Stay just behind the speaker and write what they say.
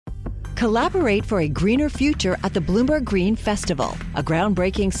Collaborate for a greener future at the Bloomberg Green Festival, a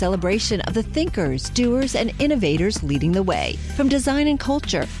groundbreaking celebration of the thinkers, doers, and innovators leading the way. From design and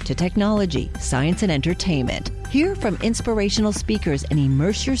culture to technology, science, and entertainment. Hear from inspirational speakers and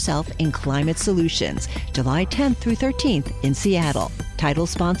immerse yourself in climate solutions. July 10th through 13th in Seattle. Title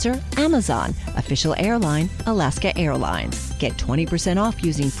sponsor, Amazon. Official airline, Alaska Airlines. Get 20% off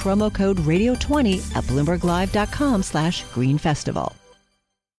using promo code radio20 at BloombergLive.com/Green Festival.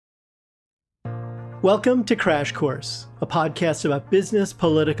 Welcome to Crash Course, a podcast about business,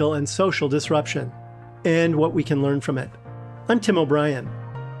 political, and social disruption, and what we can learn from it. I'm Tim O'Brien.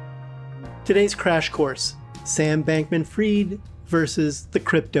 Today's Crash Course, Sam Bankman-Fried versus the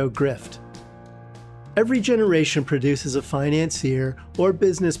crypto grift. Every generation produces a financier or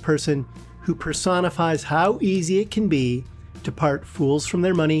business person who personifies how easy it can be to part fools from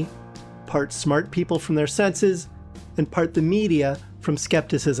their money, part smart people from their senses, and part the media from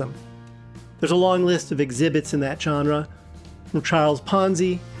skepticism. There's a long list of exhibits in that genre, from Charles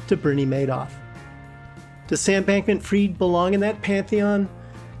Ponzi to Bernie Madoff. Does Sam Bankman-Fried belong in that pantheon?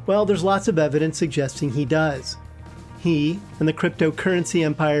 Well, there's lots of evidence suggesting he does. He and the cryptocurrency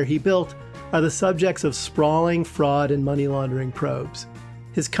empire he built are the subjects of sprawling fraud and money laundering probes.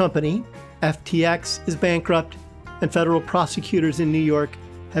 His company, FTX, is bankrupt, and federal prosecutors in New York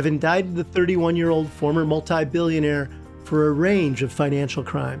have indicted the 31-year-old former multi-billionaire for a range of financial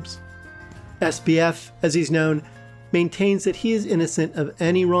crimes. SBF, as he's known, maintains that he is innocent of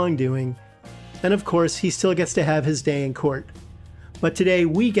any wrongdoing, and of course, he still gets to have his day in court. But today,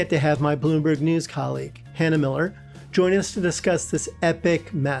 we get to have my Bloomberg News colleague, Hannah Miller, join us to discuss this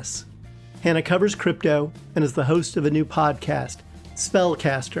epic mess. Hannah covers crypto and is the host of a new podcast,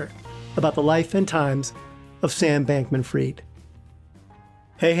 Spellcaster, about the life and times of Sam Bankman-Fried.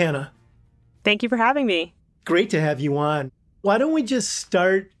 Hey, Hannah. Thank you for having me. Great to have you on. Why don't we just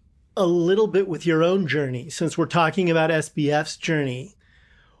start a little bit with your own journey, since we're talking about SBF's journey.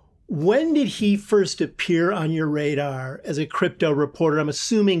 When did he first appear on your radar as a crypto reporter? I'm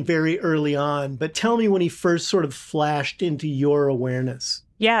assuming very early on, but tell me when he first sort of flashed into your awareness.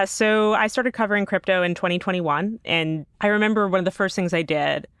 Yeah, so I started covering crypto in 2021, and I remember one of the first things I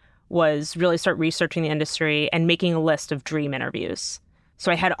did was really start researching the industry and making a list of dream interviews.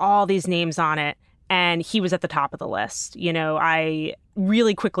 So I had all these names on it, and he was at the top of the list. You know, I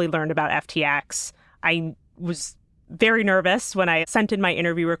really quickly learned about FTX. I was very nervous when I sent in my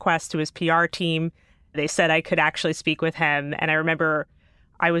interview request to his PR team. They said I could actually speak with him. And I remember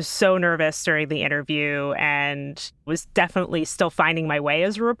I was so nervous during the interview and was definitely still finding my way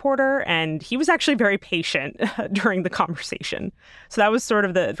as a reporter. And he was actually very patient during the conversation. So that was sort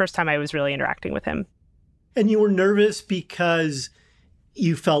of the first time I was really interacting with him. And you were nervous because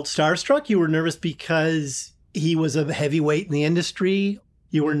you felt starstruck? You were nervous because he was a heavyweight in the industry?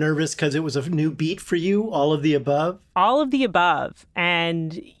 You were nervous because it was a new beat for you? All of the above? All of the above.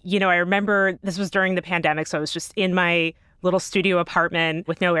 And, you know, I remember this was during the pandemic, so I was just in my little studio apartment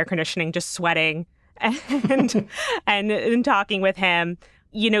with no air conditioning, just sweating and talking with him.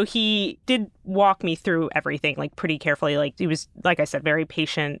 You know, he did walk me through everything, like, pretty carefully. Like, he was, like I said, very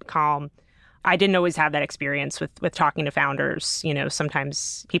patient, calm. I didn't always have that experience with talking to founders. You know,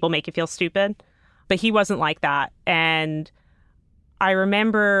 sometimes people make you feel stupid, but he wasn't like that. And I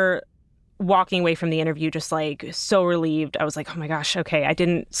remember walking away from the interview just like so relieved. I was like, oh my gosh, okay, I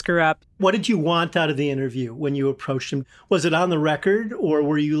didn't screw up. What did you want out of the interview when you approached him? Was it on the record, or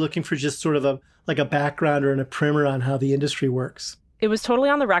were you looking for just sort of a background or a primer on how the industry works? It was totally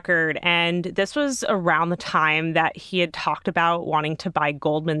on the record. And this was around the time that he had talked about wanting to buy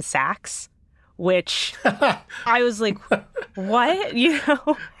Goldman Sachs, which I was like, what? You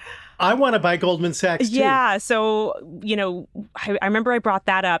know? I want to buy Goldman Sachs, too. Yeah. So, you know, I remember I brought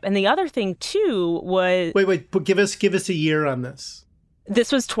that up. And the other thing, too, was... Wait, but give us a year on this.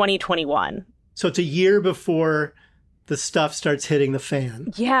 This was 2021. So it's a year before the stuff starts hitting the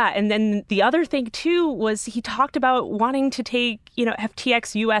fan. Yeah. And then the other thing, too, was he talked about wanting to take, you know,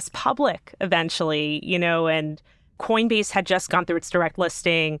 FTX US public eventually, you know, and Coinbase had just gone through its direct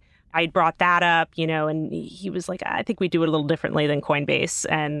listing. I brought that up, you know, and he was like, I think we do it a little differently than Coinbase.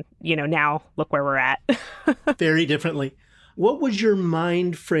 And, you know, now look where we're at. Very differently. What was your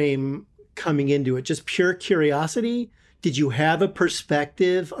mind frame coming into it? Just pure curiosity? Did you have a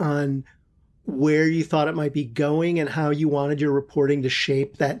perspective on where you thought it might be going and how you wanted your reporting to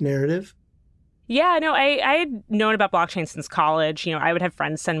shape that narrative? Yeah, no, I had known about blockchain since college. You know, I would have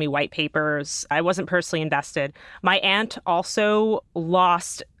friends send me white papers. I wasn't personally invested. My aunt also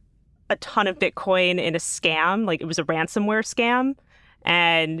lost a ton of Bitcoin in a scam. Like, it was a ransomware scam.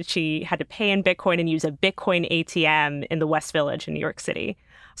 And she had to pay in Bitcoin and use a Bitcoin ATM in the West Village in New York City.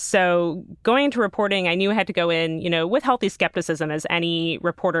 So going into reporting, I knew I had to go in, with healthy skepticism, as any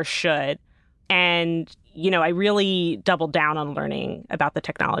reporter should. And, I really doubled down on learning about the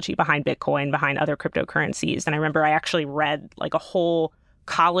technology behind Bitcoin, behind other cryptocurrencies. And I remember I actually read like a whole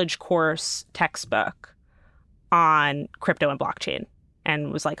college course textbook on crypto and blockchain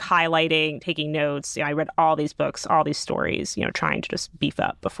and was like highlighting, taking notes. I read all these books, all these stories, trying to just beef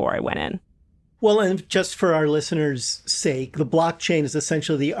up before I went in. Well, and just for our listeners' sake, the blockchain is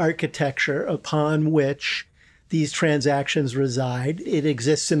essentially the architecture upon which these transactions reside. It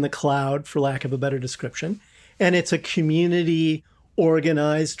exists in the cloud, for lack of a better description, and it's a community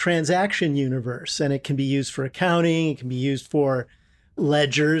organized transaction universe. And it can be used for accounting, it can be used for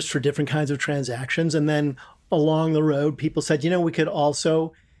ledgers for different kinds of transactions. And then along the road, people said, we could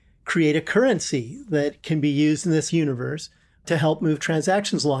also create a currency that can be used in this universe to help move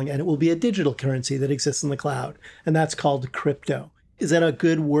transactions along. And it will be a digital currency that exists in the cloud. And that's called crypto. Is that a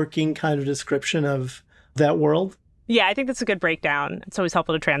good working kind of description of that world? Yeah, I think that's a good breakdown. It's always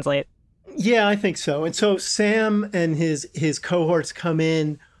helpful to translate. Yeah, I think so. And so Sam and his cohorts come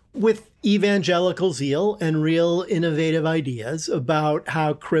in with evangelical zeal and real innovative ideas about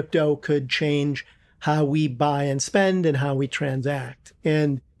how crypto could change how we buy and spend and how we transact.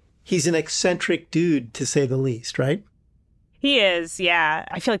 And he's an eccentric dude, to say the least, right? He is, yeah.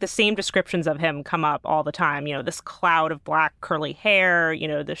 I feel like the same descriptions of him come up all the time. This cloud of black curly hair,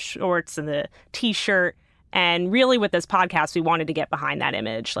 the shorts and the T-shirt. And really with this podcast, we wanted to get behind that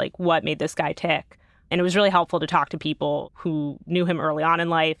image, like what made this guy tick. And it was really helpful to talk to people who knew him early on in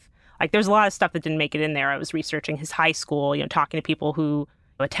life. Like there's a lot of stuff that didn't make it in there. I was researching his high school, talking to people who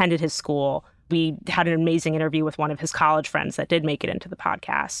attended his school. We had an amazing interview with one of his college friends that did make it into the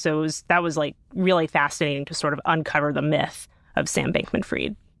podcast. So that was like really fascinating to sort of uncover the myth of Sam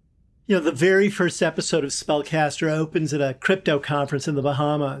Bankman-Fried. The very first episode of Spellcaster opens at a crypto conference in the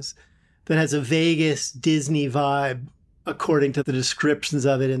Bahamas that has a Vegas Disney vibe, according to the descriptions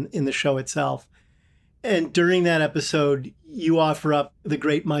of it in the show itself. And during that episode, you offer up the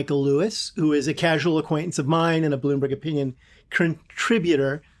great Michael Lewis, who is a casual acquaintance of mine and a Bloomberg Opinion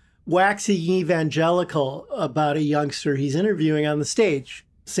contributor, waxing evangelical about a youngster he's interviewing on the stage,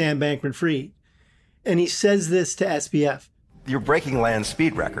 Sam Bankman-Fried. And he says this to SBF. You're breaking land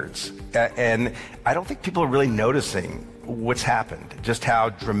speed records. And I don't think people are really noticing what's happened, just how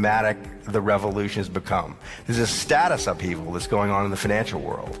dramatic the revolution has become. There's a status upheaval that's going on in the financial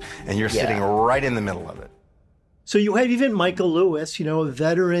world, and you're sitting right in the middle of it. So you have even Michael Lewis, a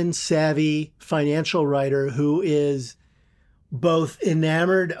veteran, savvy financial writer who is both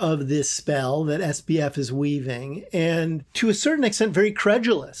enamored of this spell that SBF is weaving and to a certain extent very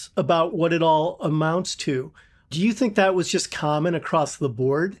credulous about what it all amounts to. Do you think that was just common across the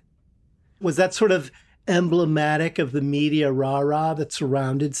board? Was that sort of emblematic of the media rah-rah that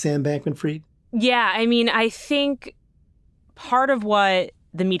surrounded Sam Bankman-Fried? Yeah, I think part of what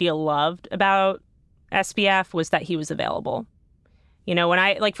the media loved about SBF was that he was available.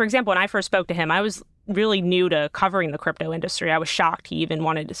 For example, when I first spoke to him, I was really new to covering the crypto industry. I was shocked he even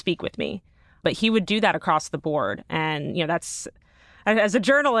wanted to speak with me. But he would do that across the board. And, that's, as a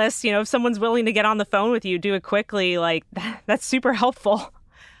journalist, if someone's willing to get on the phone with you, do it quickly, that's super helpful.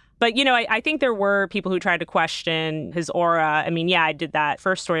 But, I think there were people who tried to question his aura. I did that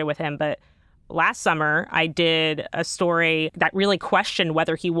first story with him. But last summer, I did a story that really questioned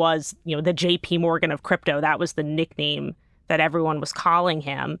whether he was, the JP Morgan of crypto. That was the nickname that everyone was calling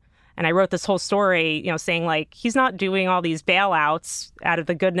him. And I wrote this whole story, saying he's not doing all these bailouts out of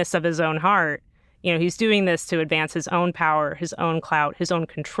the goodness of his own heart. He's doing this to advance his own power, his own clout, his own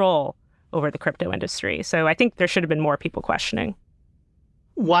control over the crypto industry. So I think there should have been more people questioning.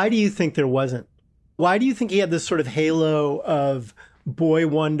 Why do you think there wasn't? Why do you think he had this sort of halo of boy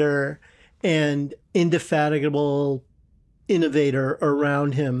wonder and indefatigable innovator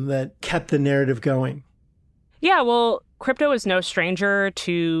around him that kept the narrative going? Yeah, well, crypto is no stranger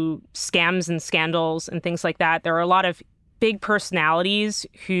to scams and scandals and things like that. There are a lot of big personalities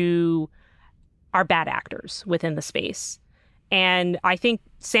who are bad actors within the space. And I think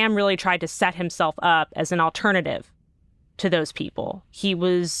Sam really tried to set himself up as an alternative to those people. He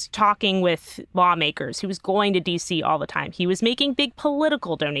was talking with lawmakers. He was going to DC all the time. He was making big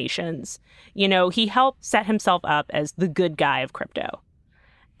political donations. He helped set himself up as the good guy of crypto.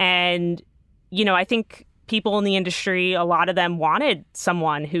 And, I think people in the industry, a lot of them wanted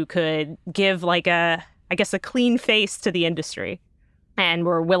someone who could give a clean face to the industry and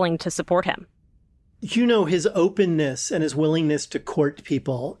were willing to support him. His openness and his willingness to court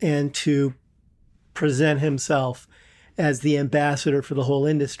people and to present himself as the ambassador for the whole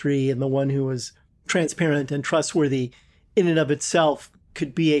industry and the one who was transparent and trustworthy in and of itself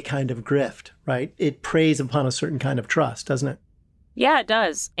could be a kind of grift, right? It preys upon a certain kind of trust, doesn't it? Yeah, it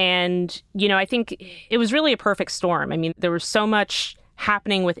does. And, I think it was really a perfect storm. I mean, there was so much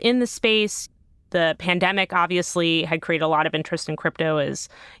happening within the space. The pandemic obviously had created a lot of interest in crypto as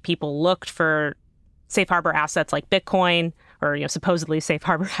people looked for safe harbor assets like Bitcoin or, supposedly safe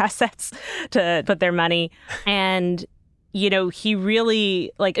harbor assets to put their money. And, he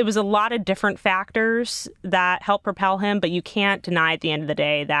really, it was a lot of different factors that helped propel him, but you can't deny at the end of the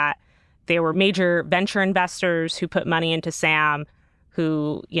day that there were major venture investors who put money into Sam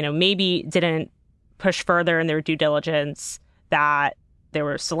who, maybe didn't push further in their due diligence, that there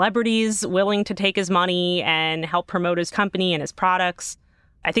were celebrities willing to take his money and help promote his company and his products.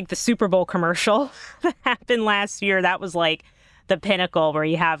 I think the Super Bowl commercial that happened last year, that was like the pinnacle, where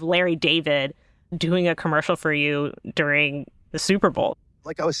you have Larry David doing a commercial for you during the Super Bowl.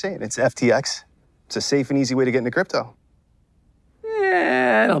 Like I was saying, it's FTX. It's a safe and easy way to get into crypto.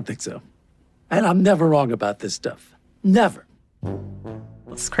 I don't think so. And I'm never wrong about this stuff. Never.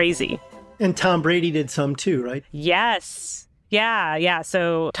 It's crazy. And Tom Brady did some too, right? Yes. Yeah.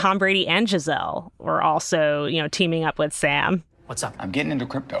 So Tom Brady and Giselle were also, teaming up with Sam. What's up? I'm getting into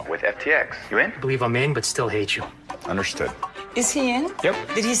crypto. With FTX. You in? I believe I'm in, but still hate you. Understood. Is he in? Yep.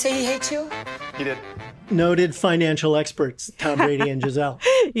 Did he say he hates you? He did. Noted financial experts, Tom Brady and Giselle.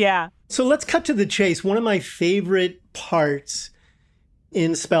 Yeah. So let's cut to the chase. One of my favorite parts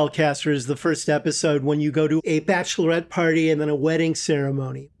in Spellcaster is the first episode when you go to a bachelorette party and then a wedding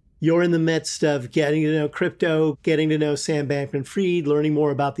ceremony. You're in the midst of getting to know crypto, getting to know Sam Bankman-Fried, learning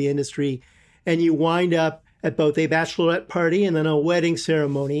more about the industry, and you wind up at both a bachelorette party and then a wedding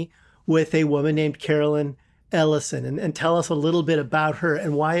ceremony with a woman named Carolyn Ellison. And tell us a little bit about her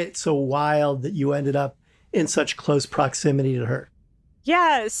and why it's so wild that you ended up in such close proximity to her.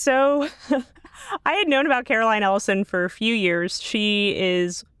 Yeah, so I had known about Caroline Ellison for a few years. She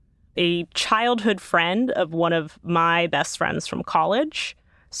is a childhood friend of one of my best friends from college.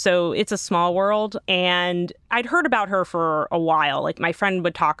 So it's a small world. And I'd heard about her for a while. Like, my friend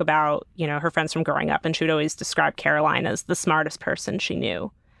would talk about, her friends from growing up, and she would always describe Caroline as the smartest person she knew.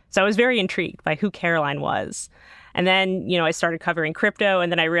 So I was very intrigued by who Caroline was. And then, I started covering crypto,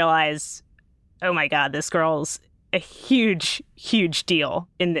 and then I realized, oh my God, this girl's a huge, huge deal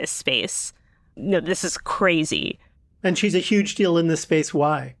in this space. No, this is crazy. And she's a huge deal in this space.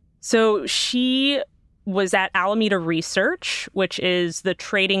 Why? So she was at Alameda Research, which is the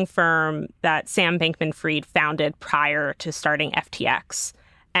trading firm that Sam Bankman-Fried founded prior to starting FTX.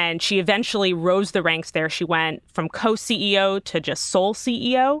 And she eventually rose the ranks there. She went from co-CEO to just sole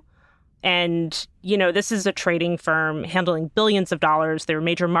CEO. And, this is a trading firm handling billions of dollars. They're a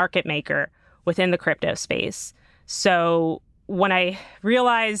major market maker within the crypto space. So when I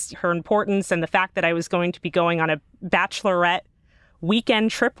realized her importance and the fact that I was going to be going on a bachelorette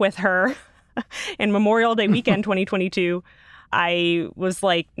weekend trip with her in Memorial Day weekend 2022, I was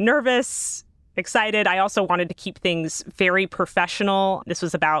nervous, excited. I also wanted to keep things very professional. This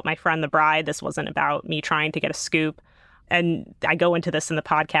was about my friend, the bride. This wasn't about me trying to get a scoop. And I go into this in the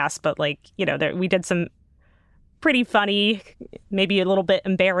podcast, but we did some pretty funny, maybe a little bit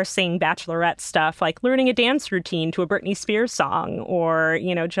embarrassing bachelorette stuff, like learning a dance routine to a Britney Spears song, or,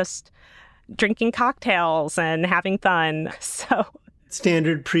 just drinking cocktails and having fun. So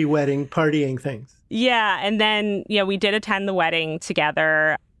standard pre-wedding partying things. Yeah. And then, we did attend the wedding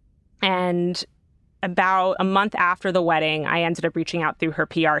together. And about a month after the wedding, I ended up reaching out through her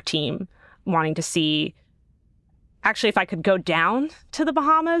PR team, wanting to see actually if I could go down to the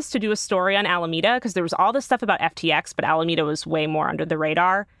Bahamas to do a story on Alameda, because there was all this stuff about FTX, but Alameda was way more under the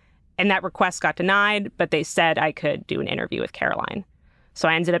radar. And that request got denied, but they said I could do an interview with Caroline. So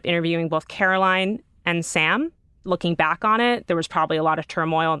I ended up interviewing both Caroline and Sam. Looking back on it, there was probably a lot of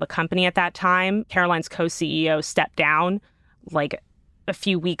turmoil in the company at that time. Caroline's co-CEO stepped down a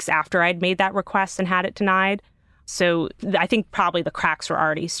few weeks after I'd made that request and had it denied. So I think probably the cracks were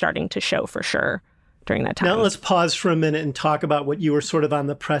already starting to show for sure during that time. Now let's pause for a minute and talk about what you were sort of on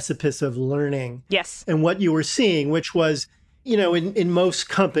the precipice of learning. Yes. And what you were seeing, which was, in most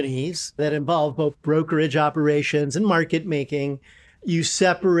companies that involve both brokerage operations and market making, you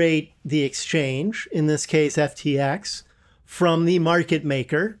separate the exchange, in this case FTX, from the market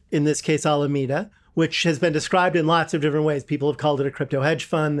maker, in this case Alameda, which has been described in lots of different ways. People have called it a crypto hedge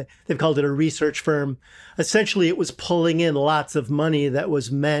fund. They've called it a research firm. Essentially, it was pulling in lots of money that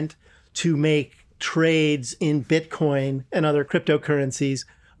was meant to make trades in Bitcoin and other cryptocurrencies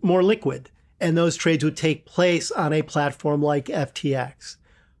more liquid. And those trades would take place on a platform like FTX.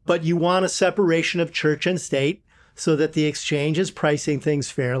 But you want a separation of church and state. so that the exchange is pricing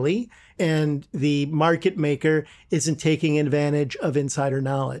things fairly and the market maker isn't taking advantage of insider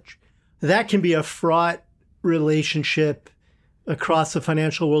knowledge. That can be a fraught relationship across the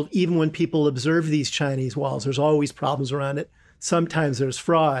financial world, even when people observe these Chinese walls. There's always problems around it. Sometimes there's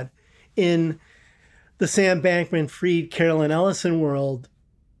fraud. In the Sam Bankman-Fried, Carolyn Ellison world,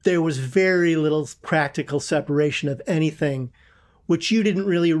 there was very little practical separation of anything, which you didn't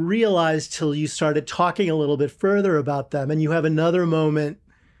really realize till you started talking a little bit further about them. And you have another moment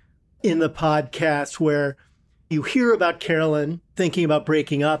in the podcast where you hear about Carolyn thinking about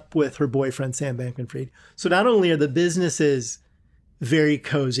breaking up with her boyfriend, Sam Bankman-Fried. So not only are the businesses very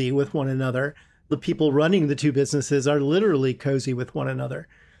cozy with one another, the people running the two businesses are literally cozy with one another.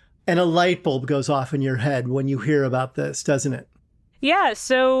 And a light bulb goes off in your head when you hear about this, doesn't it? Yeah,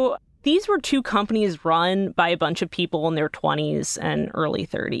 so these were two companies run by a bunch of people in their 20s and early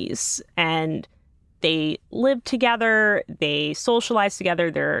 30s. And they lived together, they socialized together,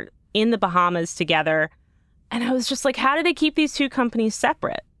 they're in the Bahamas together. And I was just like, how do they keep these two companies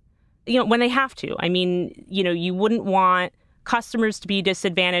separate? When they have to. I mean, you wouldn't want customers to be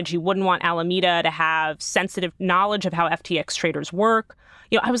disadvantaged. You wouldn't want Alameda to have sensitive knowledge of how FTX traders work.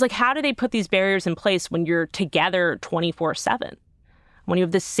 I was like, how do they put these barriers in place when you're together 24/7? When you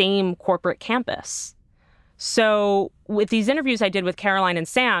have the same corporate campus? So with these interviews I did with Caroline and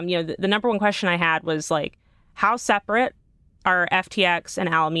Sam, the number one question I had was like, how separate are FTX and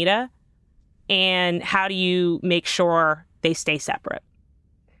Alameda? And how do you make sure they stay separate?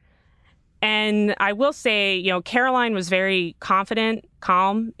 And I will say, Caroline was very confident,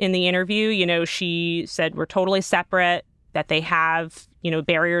 calm in the interview. She said, we're totally separate, that they have,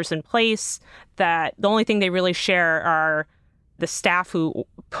 barriers in place, that the only thing they really share are the staff who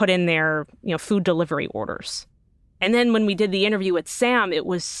put in their, food delivery orders. And then when we did the interview with Sam, it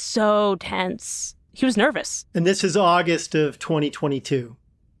was so tense. He was nervous. And this is August of 2022.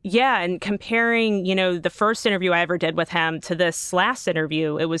 Yeah, and comparing, the first interview I ever did with him to this last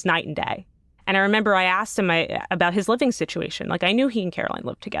interview, it was night and day. And I remember I asked him about his living situation. Like, I knew he and Caroline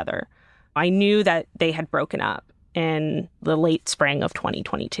lived together. I knew that they had broken up in the late spring of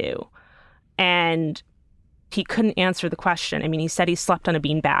 2022. And he couldn't answer the question. I mean, he said he slept on a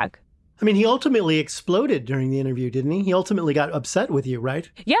beanbag. I mean, he ultimately exploded during the interview, didn't he? He ultimately got upset with you, right?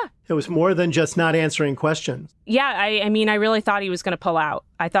 Yeah. It was more than just not answering questions. Yeah, I mean, I really thought he was going to pull out.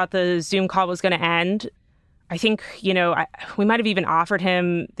 I thought the Zoom call was going to end. I think, we might have even offered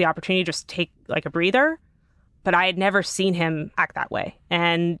him the opportunity to just take like a breather, but I had never seen him act that way.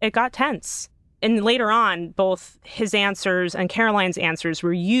 And it got tense. And later on, both his answers and Caroline's answers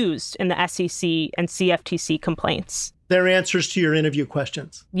were used in the SEC and CFTC complaints. Their answers to your interview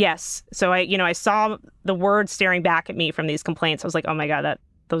questions. Yes. So I saw the words staring back at me from these complaints. I was like, oh my God,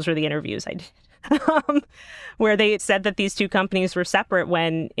 those were the interviews I did. Where they said that these two companies were separate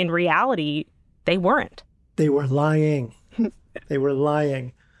when in reality, they weren't. They were lying. They were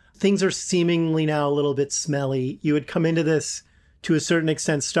lying. Things are seemingly now a little bit smelly. You had come into this to a certain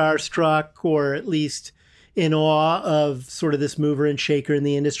extent starstruck, or at least in awe of sort of this mover and shaker in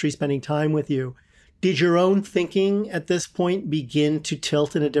the industry spending time with you. Did your own thinking at this point begin to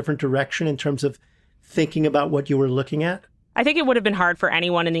tilt in a different direction in terms of thinking about what you were looking at? I think it would have been hard for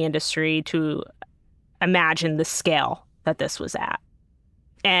anyone in the industry to imagine the scale that this was at.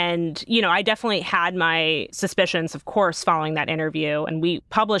 And, I definitely had my suspicions, of course, following that interview. And we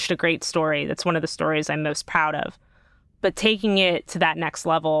published a great story. That's one of the stories I'm most proud of. But taking it to that next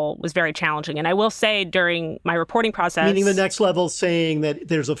level was very challenging. And I will say during my reporting process... Meaning the next level saying that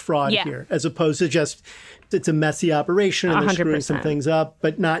there's a fraud here, as opposed to just it's a messy operation and they're 100%. Screwing some things up,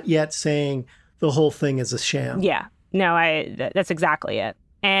 but not yet saying the whole thing is a sham. Yeah. No, that's exactly it.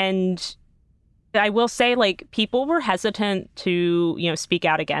 And I will say, people were hesitant to, speak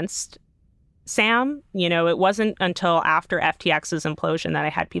out against Sam. It wasn't until after FTX's implosion that I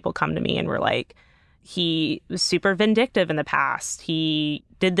had people come to me and were like, he was super vindictive in the past. He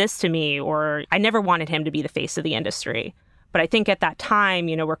did this to me, or I never wanted him to be the face of the industry. But I think at that time,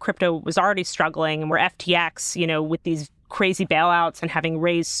 where crypto was already struggling and where FTX, with these crazy bailouts and having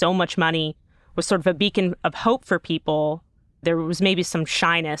raised so much money was sort of a beacon of hope for people, there was maybe some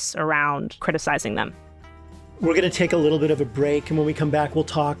shyness around criticizing them. We're going to take a little bit of a break, and when we come back, we'll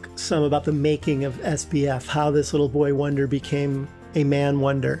talk some about the making of SBF, how this little boy wonder became a man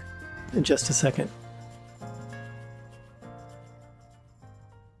wonder, in just a second.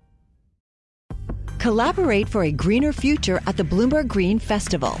 Collaborate for a greener future at the Bloomberg Green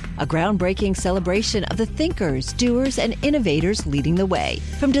Festival, a groundbreaking celebration of the thinkers, doers, and innovators leading the way.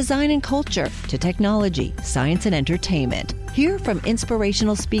 From design and culture to technology, science, and entertainment. Hear from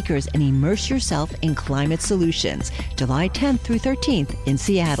inspirational speakers and immerse yourself in climate solutions. July 10th through 13th in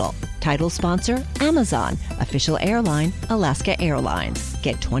Seattle. Title sponsor, Amazon. Official airline, Alaska Airlines.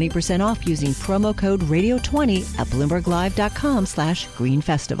 Get 20% off using promo code radio20 at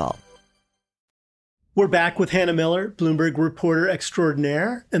bloomberglive.com/greenfestival. We're back with Hannah Miller, Bloomberg reporter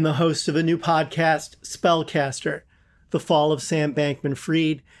extraordinaire and the host of a new podcast, Spellcaster, The Fall of Sam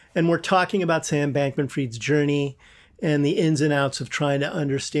Bankman-Fried. And we're talking about Sam Bankman-Fried's journey and the ins and outs of trying to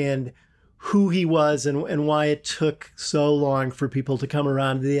understand who he was and why it took so long for people to come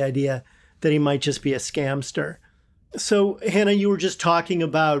around to the idea that he might just be a scamster. So, Hannah, you were just talking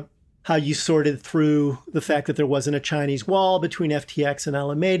about how you sorted through the fact that there wasn't a Chinese wall between FTX and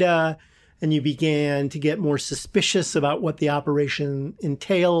Alameda, and you began to get more suspicious about what the operation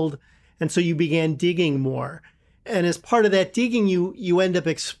entailed. And so you began digging more. And as part of that digging, you end up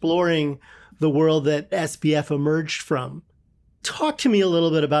exploring the world that SBF emerged from. Talk to me a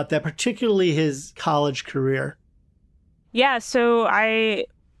little bit about that, particularly his college career. Yeah, so I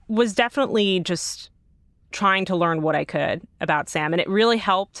was definitely just trying to learn what I could about Sam. And it really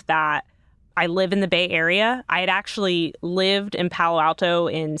helped that I live in the Bay Area. I had actually lived in Palo Alto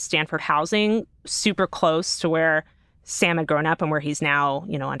in Stanford housing, super close to where Sam had grown up and where he's now,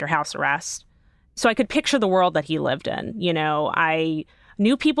 under house arrest. So I could picture the world that he lived in. I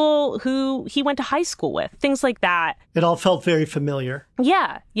knew people who he went to high school with, things like that. It all felt very familiar.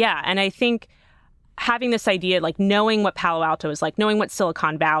 Yeah. And I think having this idea, like knowing what Palo Alto is like, knowing what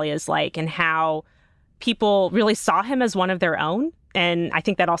Silicon Valley is like, and how people really saw him as one of their own. And I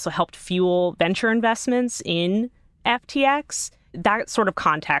think that also helped fuel venture investments in FTX. That sort of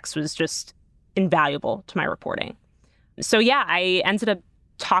context was just invaluable to my reporting. So yeah, I ended up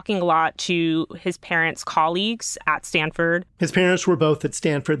talking a lot to his parents' colleagues at Stanford. His parents were both at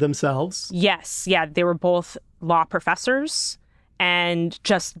Stanford themselves? Yes. Yeah, they were both law professors and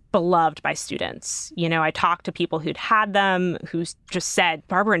just beloved by students. I talked to people who'd had them who just said,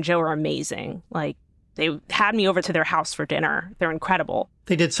 Barbara and Joe are amazing. Like, they had me over to their house for dinner. They're incredible.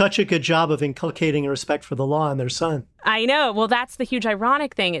 They did such a good job of inculcating a respect for the law in their son. I know. Well, that's the huge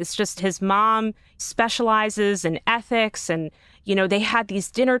ironic thing. It's just his mom specializes in ethics. And, they had these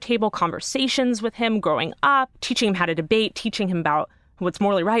dinner table conversations with him growing up, teaching him how to debate, teaching him about what's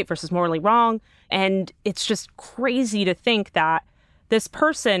morally right versus morally wrong. And it's just crazy to think that this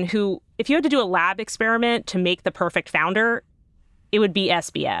person who, if you had to do a lab experiment to make the perfect founder, it would be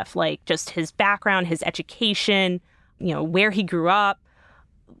SBF, like just his background, his education, where he grew up.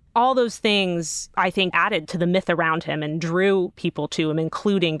 All those things, I think, added to the myth around him and drew people to him,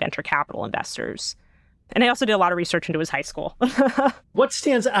 including venture capital investors. And I also did a lot of research into his high school. What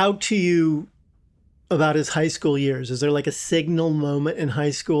stands out to you about his high school years? Is there like a signal moment in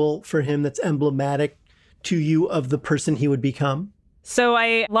high school for him that's emblematic to you of the person he would become? So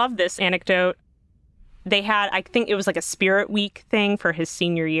I love this anecdote. They had, I think it was like a Spirit Week thing for his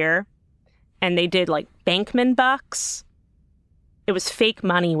senior year. And they did like Bankman bucks. It was fake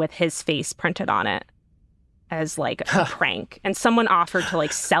money with his face printed on it as like a prank. And someone offered to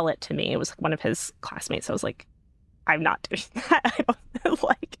like sell it to me. It was one of his classmates. I was like, I'm not doing that. I don't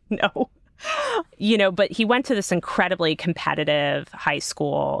no. But he went to this incredibly competitive high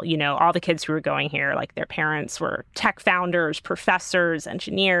school. All the kids who were going here, like their parents were tech founders, professors,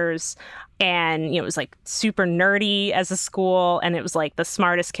 engineers. And, it was like super nerdy as a school. And it was like the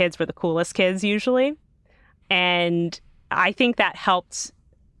smartest kids were the coolest kids usually. And I think that helped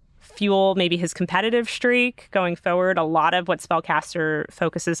fuel maybe his competitive streak going forward. A lot of what Spellcaster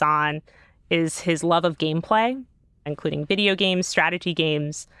focuses on is his love of gameplay, including video games, strategy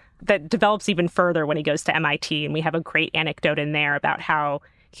games, that develops even further when he goes to MIT. And we have a great anecdote in there about how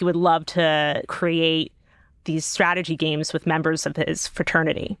he would love to create these strategy games with members of his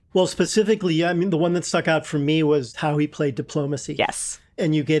fraternity. Well, specifically, the one that stuck out for me was how he played diplomacy. Yes.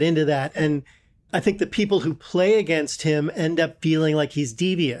 And you get into that. And I think the people who play against him end up feeling like he's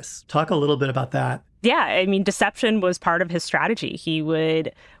devious. Talk a little bit about that. Yeah, deception was part of his strategy. He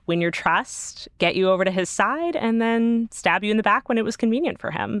would win your trust, get you over to his side, and then stab you in the back when it was convenient for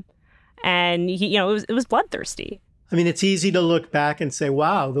him. And he, it was bloodthirsty. It's easy to look back and say,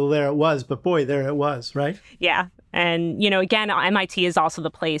 wow, well, there it was. But boy, there it was, right? Yeah. And, again, MIT is also the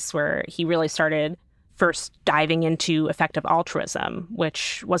place where he really started first diving into effective altruism,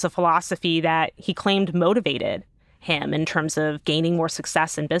 which was a philosophy that he claimed motivated him in terms of gaining more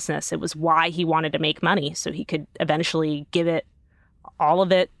success in business. It was why he wanted to make money so he could eventually give all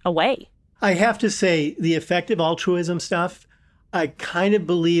of it away. I have to say, the effective altruism stuff, I kind of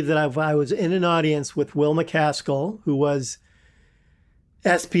believe that if I was in an audience with Will McCaskill, who was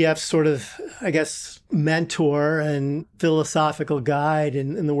SPF's sort of, I guess, mentor and philosophical guide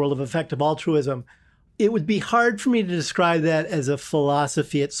in the world of effective altruism, it would be hard for me to describe that as a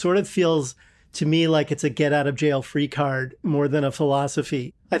philosophy. It sort of feels to me like it's a get out of jail free card more than a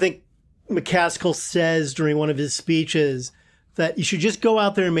philosophy. I think McCaskill says during one of his speeches that you should just go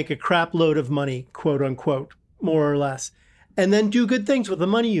out there and make a crap load of money, quote unquote, more or less, and then do good things with the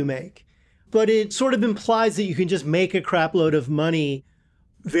money you make. But it sort of implies that you can just make a crap load of money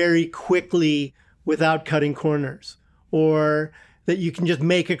very quickly without cutting corners, or that you can just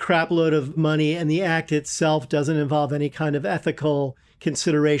make a crap load of money and the act itself doesn't involve any kind of ethical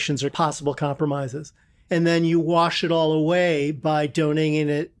considerations or possible compromises. And then you wash it all away by donating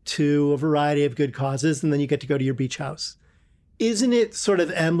it to a variety of good causes, and then you get to go to your beach house. Isn't it sort of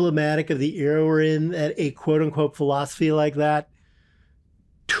emblematic of the era we're in that a quote unquote philosophy like that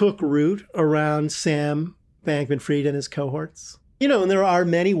took root around Sam Bankman-Fried and his cohorts? You know, and there are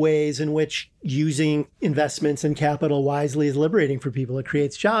many ways in which using investments and capital wisely is liberating for people. It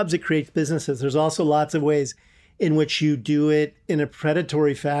creates jobs, it creates businesses. There's also lots of ways in which you do it in a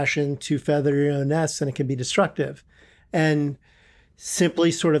predatory fashion to feather your own nest, and it can be destructive. And simply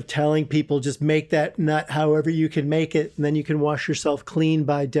sort of telling people, just make that nut however you can make it, and then you can wash yourself clean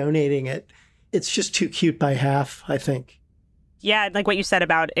by donating it. It's just too cute by half, I think. Yeah, like what you said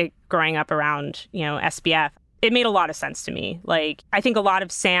about it growing up around, SBF. It made a lot of sense to me. Like, I think a lot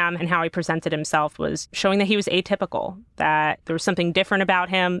of Sam and how he presented himself was showing that he was atypical, that there was something different about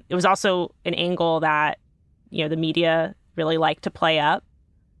him. It was also an angle that, the media really liked to play up.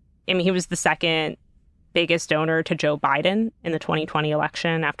 I mean, he was the second biggest donor to Joe Biden in the 2020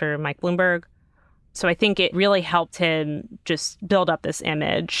 election after Mike Bloomberg. So I think it really helped him just build up this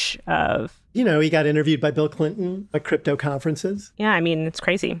image of... he got interviewed by Bill Clinton at crypto conferences. Yeah, I mean, it's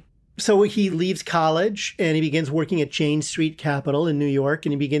crazy. So he leaves college and he begins working at Jane Street Capital in New York,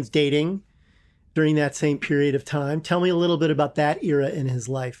 and he begins dating during that same period of time. Tell me a little bit about that era in his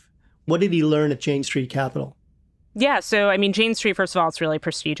life. What did he learn at Jane Street Capital? Yeah, so I mean, Jane Street, first of all, it's really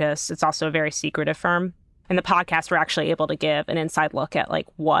prestigious. It's also a very secretive firm. In the podcast, we're actually able to give an inside look at like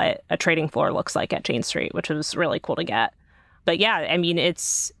what a trading floor looks like at Jane Street, which was really cool to get. But yeah, I mean,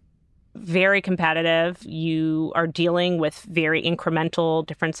 it's very competitive. You are dealing with very incremental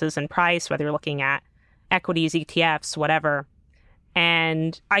differences in price, whether you're looking at equities, ETFs, whatever.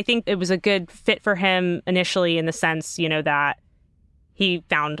 And I think it was a good fit for him initially in the sense, that he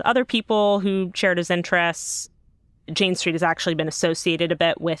found other people who shared his interests. Jane Street has actually been associated a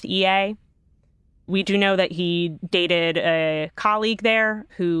bit with EA. We do know that he dated a colleague there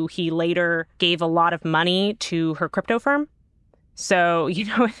who he later gave a lot of money to her crypto firm. So,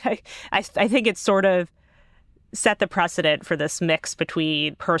 I think it sort of set the precedent for this mix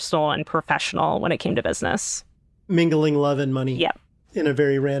between personal and professional when it came to business. Mingling love and money in a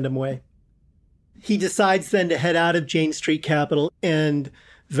very random way. He decides then to head out of Jane Street Capital and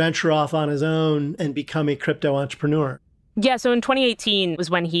venture off on his own and become a crypto entrepreneur. Yeah, so in 2018 was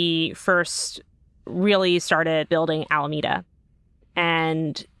when he first really started building Alameda.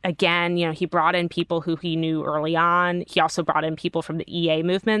 And again, he brought in people who he knew early on. He also brought in people from the EA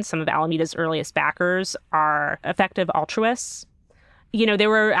movement. Some of Alameda's earliest backers are effective altruists. They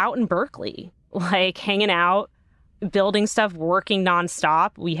were out in Berkeley, like hanging out, building stuff, working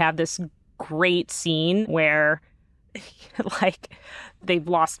nonstop. We have this great scene where like they've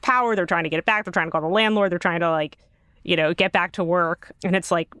lost power. They're trying to get it back. They're trying to call the landlord. They're trying to get back to work. And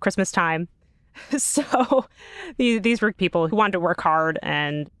it's like Christmas time. So these were people who wanted to work hard,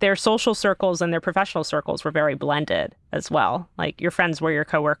 and their social circles and their professional circles were very blended as well. Like your friends were your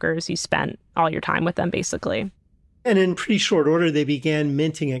coworkers. You spent all your time with them, basically. And in pretty short order, they began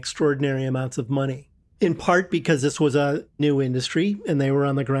minting extraordinary amounts of money, in part because this was a new industry and they were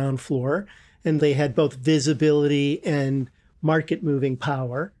on the ground floor, and they had both visibility and market moving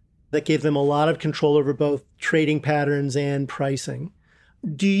power that gave them a lot of control over both trading patterns and pricing.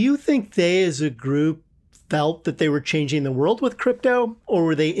 Do you think they as a group felt that they were changing the world with crypto, or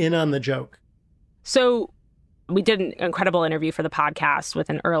were they in on the joke? So we did an incredible interview for the podcast with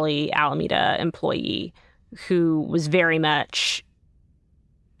an early Alameda employee who was very much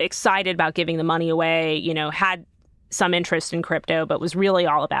excited about giving the money away, had some interest in crypto, but was really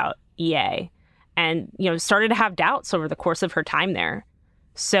all about EA and, started to have doubts over the course of her time there.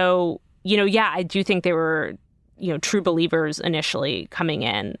 So, I do think they were true believers initially coming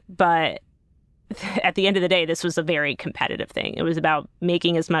in. But at the end of the day, this was a very competitive thing. It was about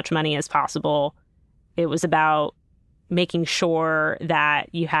making as much money as possible. It was about making sure that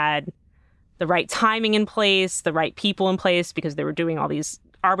you had the right timing in place, the right people in place, because they were doing all these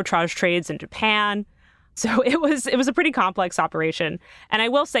arbitrage trades in Japan. So it was a pretty complex operation. And I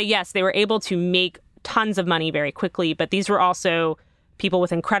will say, yes, they were able to make tons of money very quickly, but these were also people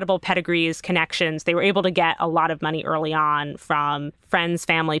with incredible pedigrees, connections. They were able to get a lot of money early on from friends,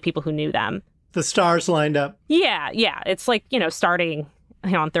 family, people who knew them. The stars lined up. Yeah. It's like, starting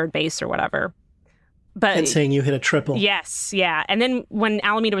on third base or whatever. But and saying you hit a triple. Yes, yeah. And then when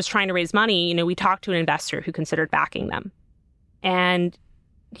Alameda was trying to raise money, we talked to an investor who considered backing them. And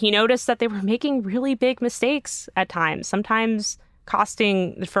he noticed that they were making really big mistakes at times, sometimes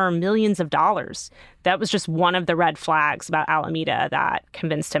costing the firm millions of dollars. That was just one of the red flags about Alameda that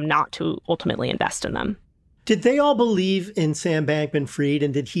convinced him not to ultimately invest in them. Did they all believe in Sam Bankman-Fried,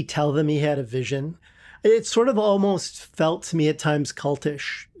 and did he tell them he had a vision? It sort of almost felt to me at times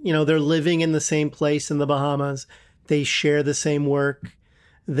cultish. They're living in the same place in the Bahamas. They share the same work.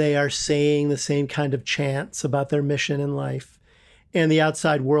 They are saying the same kind of chants about their mission in life. And the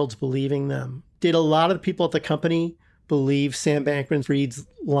outside world's believing them. Did a lot of the people at the company believe Sam Bankman-Fried's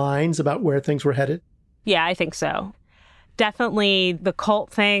lines about where things were headed? Yeah, I think so. Definitely the cult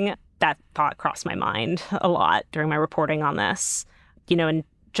thing, that thought crossed my mind a lot during my reporting on this. And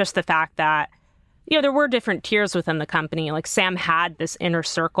just the fact that, there were different tiers within the company. Like Sam had this inner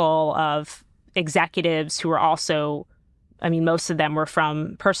circle of executives who were also, most of them were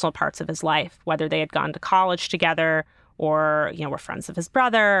from personal parts of his life, whether they had gone to college together or, were friends of his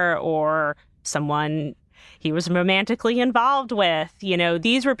brother or someone he was romantically involved with.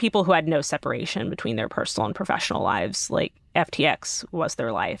 These were people who had no separation between their personal and professional lives. Like FTX was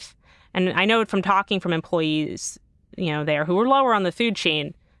their life. And I know from talking from employees, there who were lower on the food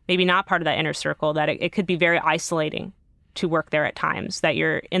chain, maybe not part of that inner circle, that it could be very isolating to work there at times, that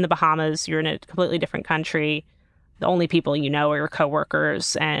you're in the Bahamas, you're in a completely different country. The only people you know are your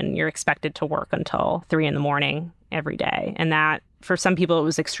coworkers, and you're expected to work until 3 a.m. every day. And that, for some people, it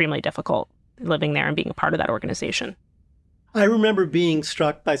was extremely difficult living there and being a part of that organization. I remember being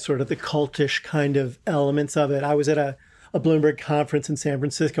struck by sort of the cultish kind of elements of it. I was at a Bloomberg conference in San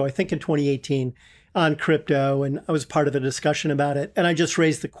Francisco, I think in 2018, on crypto, and I was part of a discussion about it. And I just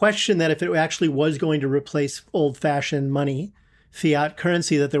raised the question that if it actually was going to replace old-fashioned money, fiat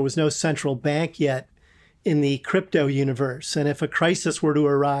currency, that there was no central bank yet in the crypto universe. And if a crisis were to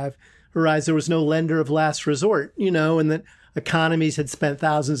arise, there was no lender of last resort, and that economies had spent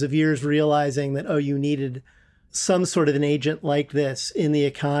thousands of years realizing that, you needed some sort of an agent like this in the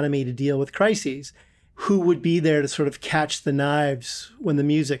economy to deal with crises. Who would be there to sort of catch the knives when the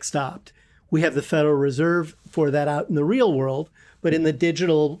music stopped? We have the Federal Reserve for that out in the real world, but in the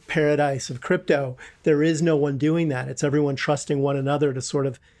digital paradise of crypto, there is no one doing that. It's everyone trusting one another to sort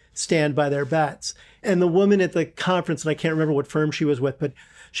of stand by their bets. And the woman at the conference, and I can't remember what firm she was with, but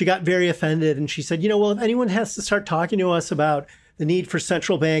she got very offended. And she said, well, if anyone has to start talking to us about the need for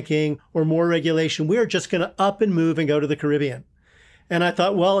central banking or more regulation, we are just going to up and move and go to the Caribbean. And I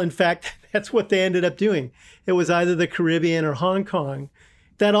thought, well, in fact, that's what they ended up doing. It was either the Caribbean or Hong Kong.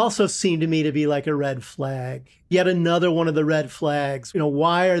 That also seemed to me to be like a red flag. Yet another one of the red flags.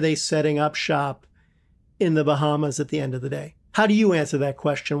 Why are they setting up shop in the Bahamas at the end of the day? How do you answer that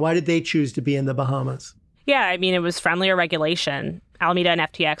question? Why did they choose to be in the Bahamas? Yeah, it was friendlier regulation. Alameda and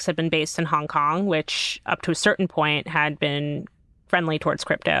FTX had been based in Hong Kong, which up to a certain point had been friendly towards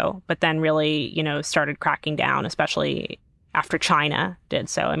crypto, but then really, started cracking down, especially after China did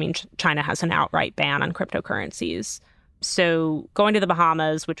so. China has an outright ban on cryptocurrencies. So going to the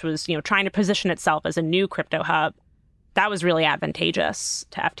Bahamas, which was, trying to position itself as a new crypto hub, that was really advantageous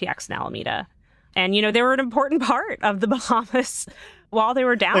to FTX and Alameda. And, they were an important part of the Bahamas while they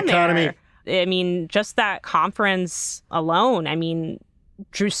were down there. Just that conference alone,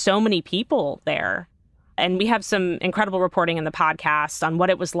 drew so many people there. And we have some incredible reporting in the podcast on what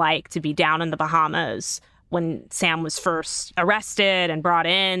it was like to be down in the Bahamas when Sam was first arrested and brought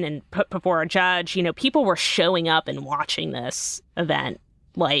in and put before a judge. People were showing up and watching this event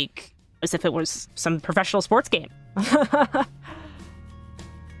like as if it was some professional sports game.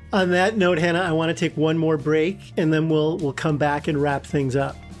 On that note, Hannah, I want to take one more break, and then we'll come back and wrap things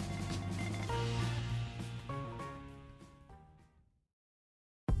up.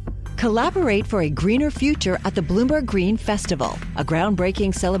 Collaborate for a greener future at the Bloomberg Green Festival, a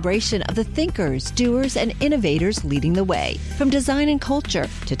groundbreaking celebration of the thinkers, doers, and innovators leading the way. From design and culture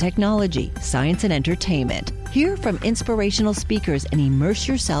to technology, science, and entertainment. Hear from inspirational speakers and immerse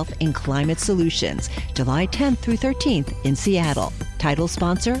yourself in climate solutions. July 10th through 13th in Seattle. Title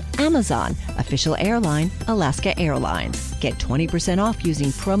sponsor, Amazon. Official airline, Alaska Airlines. Get 20% off using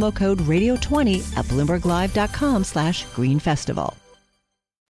promo code Radio20 at BloombergLive.com/Green Festival.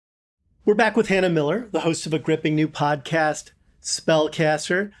 We're back with Hannah Miller, the host of a gripping new podcast,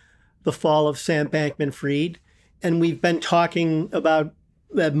 Spellcaster, The Fall of Sam Bankman-Fried. And we've been talking about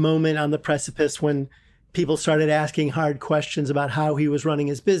that moment on the precipice when people started asking hard questions about how he was running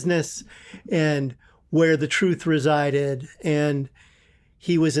his business and where the truth resided. And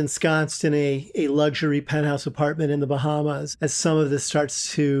he was ensconced in a luxury penthouse apartment in the Bahamas as some of this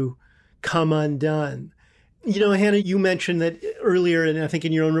starts to come undone. You know, Hannah, you mentioned that earlier, and I think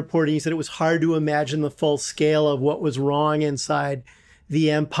in your own reporting, you said it was hard to imagine the full scale of what was wrong inside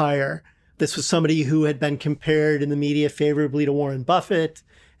the empire. This was somebody who had been compared in the media favorably to Warren Buffett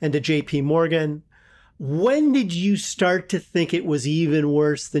and to J.P. Morgan. When did you start to think it was even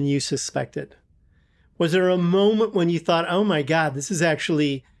worse than you suspected? Was there a moment when you thought, oh my God, this is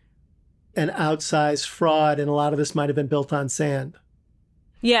actually an outsized fraud and a lot of this might have been built on sand?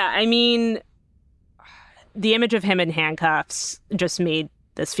 Yeah, I mean, the image of him in handcuffs just made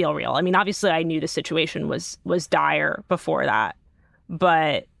this feel real. I mean, obviously I knew the situation was dire before that,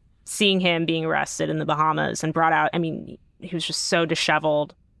 but seeing him being arrested in the Bahamas and brought out, I mean, he was just so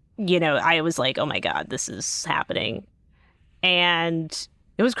disheveled. You know, I was like, oh my God, this is happening. And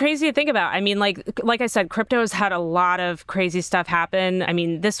it was crazy to think about. I mean, like I said, crypto has had a lot of crazy stuff happen. I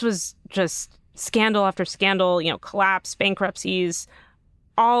mean, this was just scandal after scandal, you know, collapse, bankruptcies,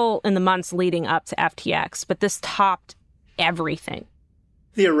 all in the months leading up to FTX. But this topped everything.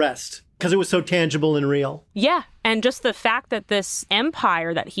 The arrest, because it was so tangible and real. Yeah. And just the fact that this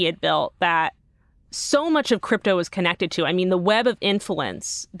empire that he had built, that so much of crypto was connected to, I mean, the web of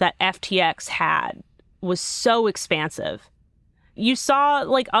influence that FTX had was so expansive. You saw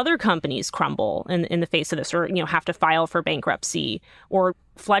like other companies crumble in the face of this, or, you know, have to file for bankruptcy, or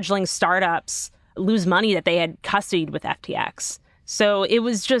fledgling startups lose money that they had custodied with FTX. So it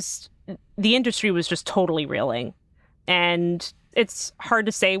was just, the industry was just totally reeling. And it's hard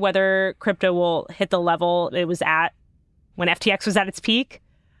to say whether crypto will hit the level it was at when FTX was at its peak.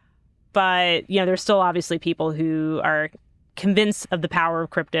 But, you know, there's still obviously people who are convinced of the power of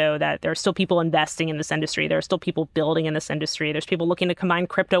crypto, that there are still people investing in this industry. There are still people building in this industry. There's people looking to combine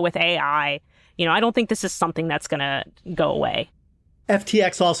crypto with AI. You know, I don't think this is something that's going to go away.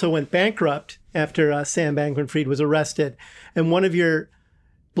 FTX also went bankrupt after Sam Bankman-Fried was arrested. And one of your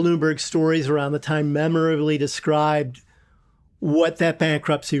Bloomberg stories around the time memorably described what that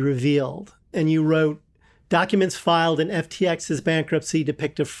bankruptcy revealed. And you wrote, documents filed in FTX's bankruptcy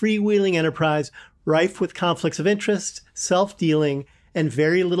depict a freewheeling enterprise rife with conflicts of interest, self-dealing, and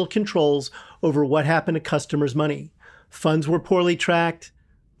very little controls over what happened to customers' money. Funds were poorly tracked,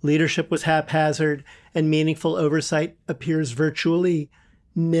 leadership was haphazard, and meaningful oversight appears virtually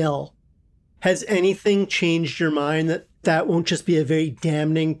nil. Has anything changed your mind that that won't just be a very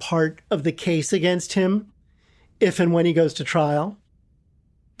damning part of the case against him if and when he goes to trial?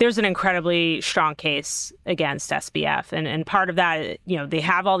 There's an incredibly strong case against SBF. And part of that, you know, they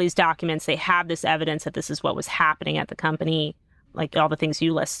have all these documents, they have this evidence that this is what was happening at the company, like all the things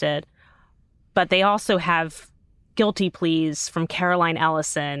you listed. But they also have guilty pleas from Caroline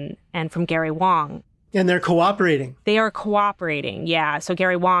Ellison and from Gary Wang. And they're cooperating. They are cooperating, yeah. So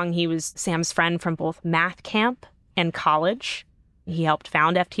Gary Wang, he was Sam's friend from both math camp and college. He helped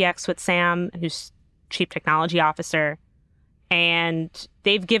found FTX with Sam, who's chief technology officer. And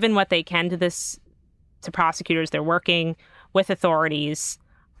they've given what they can to prosecutors. They're working with authorities.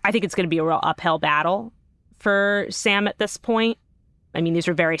 I think it's going to be a real uphill battle for Sam at this point. I mean, these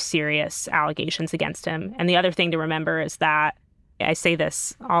are very serious allegations against him. And the other thing to remember is that, I say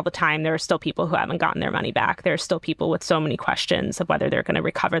this all the time, there are still people who haven't gotten their money back. There are still people with so many questions of whether they're going to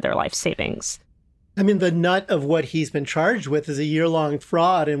recover their life savings. I mean, the nut of what he's been charged with is a year-long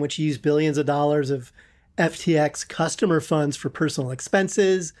fraud in which he used billions of dollars of FTX customer funds for personal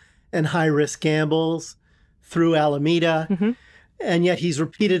expenses and high-risk gambles through Alameda. Mm-hmm. And yet he's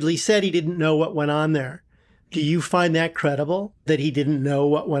repeatedly said he didn't know what went on there. Do you find that credible, that he didn't know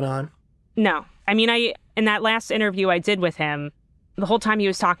what went on? No. I mean, in that last interview I did with him, the whole time he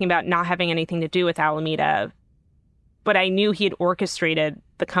was talking about not having anything to do with Alameda, but I knew he had orchestrated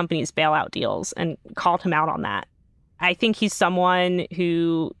the company's bailout deals and called him out on that. I think he's someone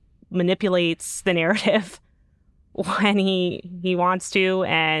who manipulates the narrative when he wants to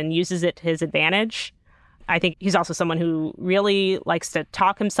and uses it to his advantage. I think he's also someone who really likes to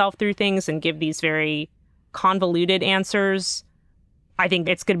talk himself through things and give these very convoluted answers. I think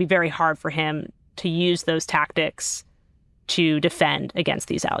it's going to be very hard for him to use those tactics to defend against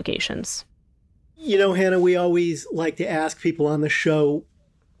these allegations. You know, Hannah, we always like to ask people on the show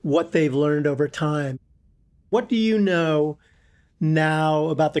what they've learned over time. What do you know now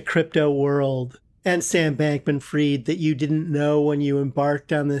about the crypto world and Sam Bankman-Fried that you didn't know when you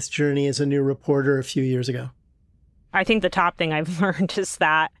embarked on this journey as a new reporter a few years ago? I think the top thing I've learned is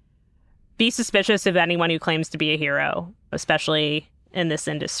that be suspicious of anyone who claims to be a hero, especially in this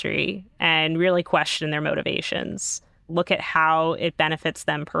industry, and really question their motivations. Look at how it benefits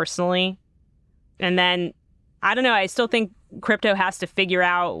them personally. And then, I don't know, I still think crypto has to figure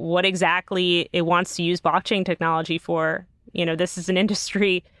out what exactly it wants to use blockchain technology for. You know, this is an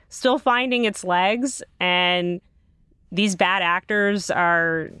industry still finding its legs, and these bad actors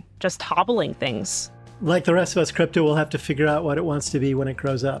are just hobbling things. Like the rest of us, crypto will have to figure out what it wants to be when it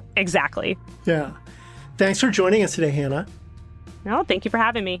grows up. Exactly. Yeah. Thanks for joining us today, Hannah. No, thank you for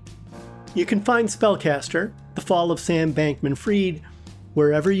having me. You can find Spellcaster, The Fall of Sam Bankman-Fried,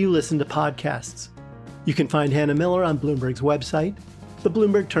 wherever you listen to podcasts. You can find Hannah Miller on Bloomberg's website, the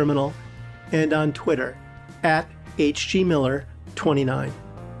Bloomberg Terminal, and on Twitter, @HGMiller29.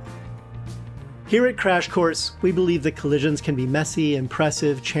 Here at Crash Course, we believe that collisions can be messy,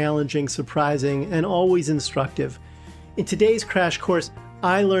 impressive, challenging, surprising, and always instructive. In today's Crash Course,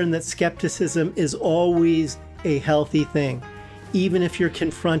 I learned that skepticism is always a healthy thing, even if you're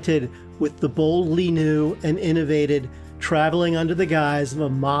confronted with the boldly new and innovated traveling under the guise of a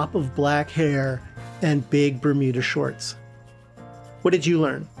mop of black hair and big Bermuda shorts. What did you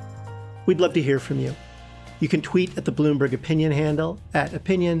learn? We'd love to hear from you. You can tweet at the Bloomberg Opinion handle,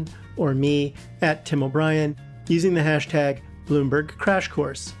 @opinion, or me, @Tim O'Brien, using the hashtag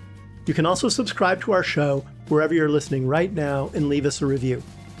 #BloombergCrashCourse. You can also subscribe to our show wherever you're listening right now and leave us a review.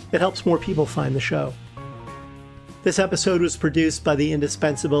 It helps more people find the show. This episode was produced by the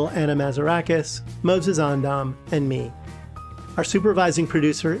indispensable Anna Mazarakis, Moses Andam, and me. Our supervising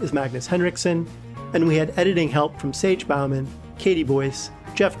producer is Magnus Henriksen, and we had editing help from Sage Bauman, Katie Boyce,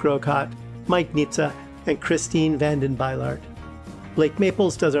 Jeff Grocott, Mike Nitza, and Christine Vanden Beilart. Blake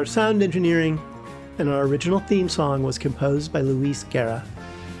Maples does our sound engineering, and our original theme song was composed by Luis Guerra.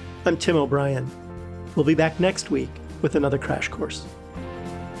 I'm Tim O'Brien. We'll be back next week with another Crash Course.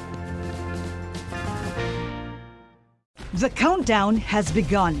 The countdown has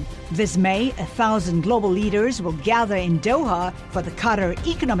begun. This May, 1,000 global leaders will gather in Doha for the Qatar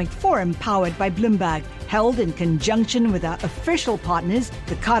Economic Forum powered by Bloomberg, held in conjunction with our official partners,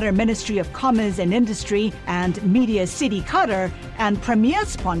 the Qatar Ministry of Commerce and Industry and Media City Qatar, and premier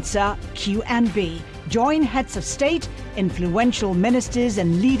sponsor QNB. Join heads of state, influential ministers,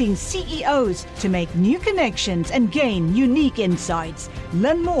 and leading CEOs to make new connections and gain unique insights.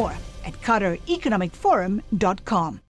 Learn more at QatarEconomicForum.com.